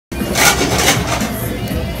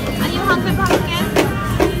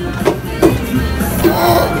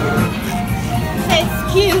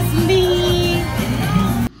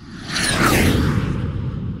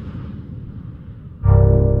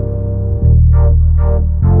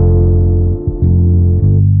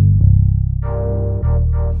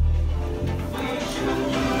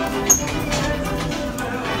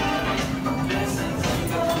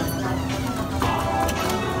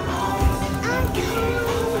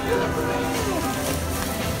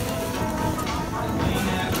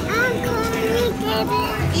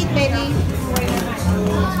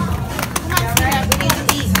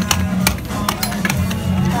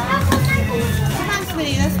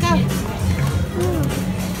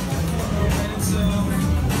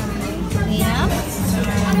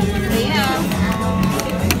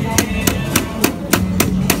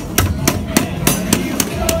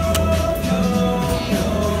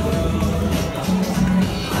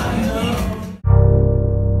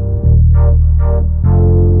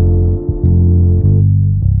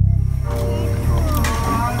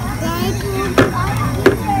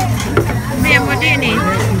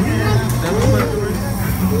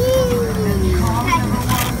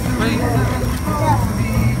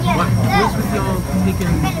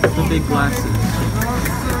in the big glasses.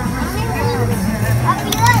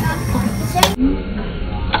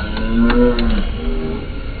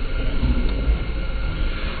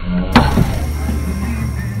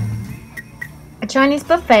 A Chinese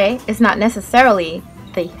buffet is not necessarily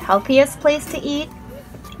the healthiest place to eat.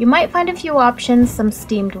 You might find a few options, some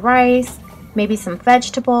steamed rice, maybe some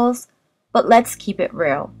vegetables, but let's keep it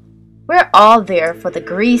real. We're all there for the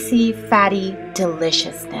greasy, fatty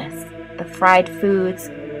deliciousness, the fried foods,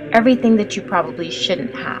 everything that you probably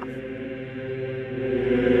shouldn't have.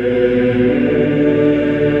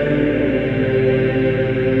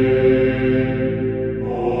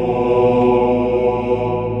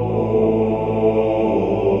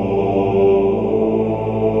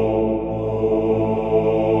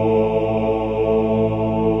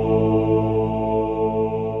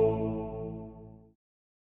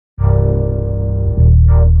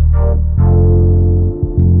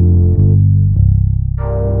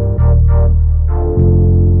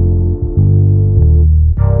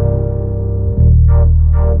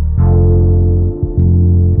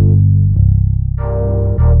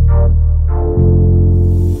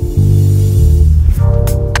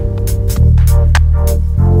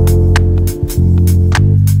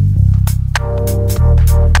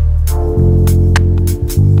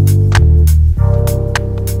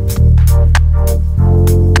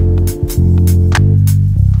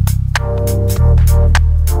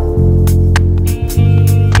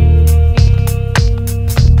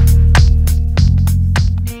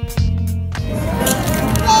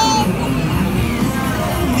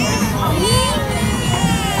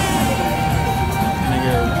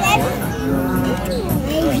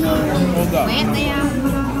 Wait,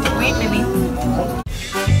 Liam. Wait, baby.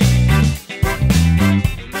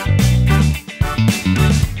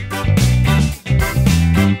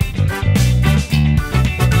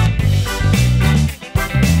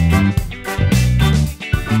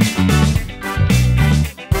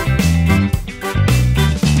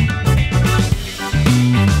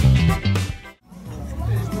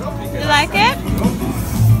 You like it?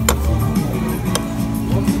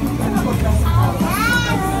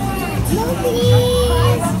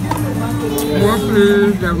 More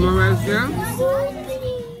please, there's more right there.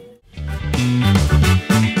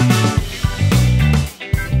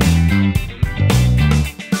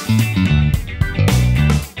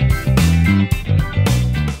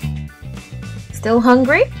 Still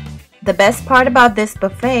hungry? The best part about this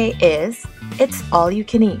buffet is it's all you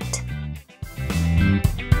can eat.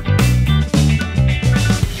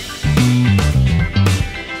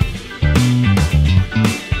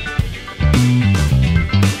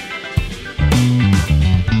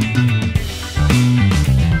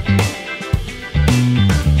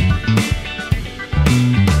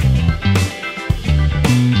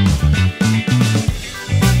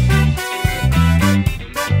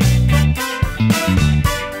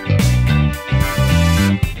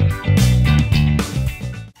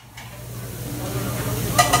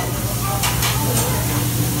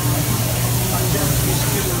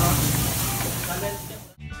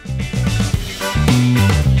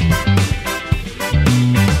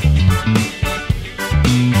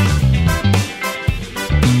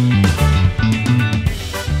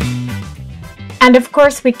 And of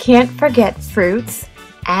course, we can't forget fruits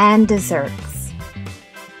and desserts.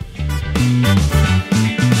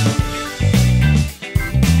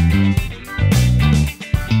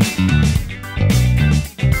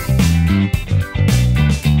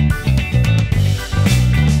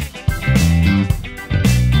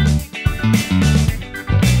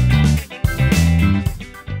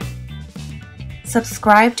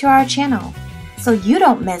 Subscribe to our channel so you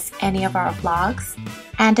don't miss any of our vlogs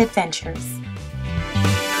and adventures.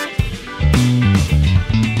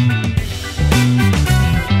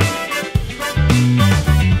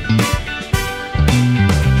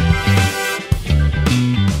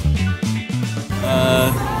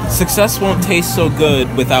 Success won't taste so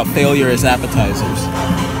good without failure as appetizers.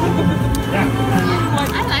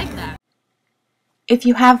 I like that. If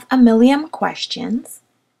you have Amilium questions,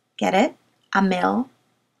 get it? Amil,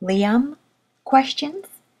 Liam questions?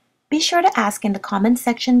 Be sure to ask in the comment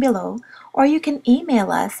section below, or you can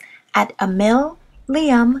email us at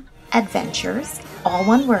amilliamadventures, all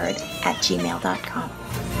one word, @gmail.com.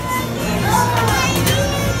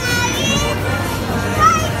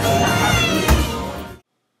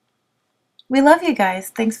 We love you guys.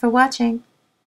 Thanks for watching.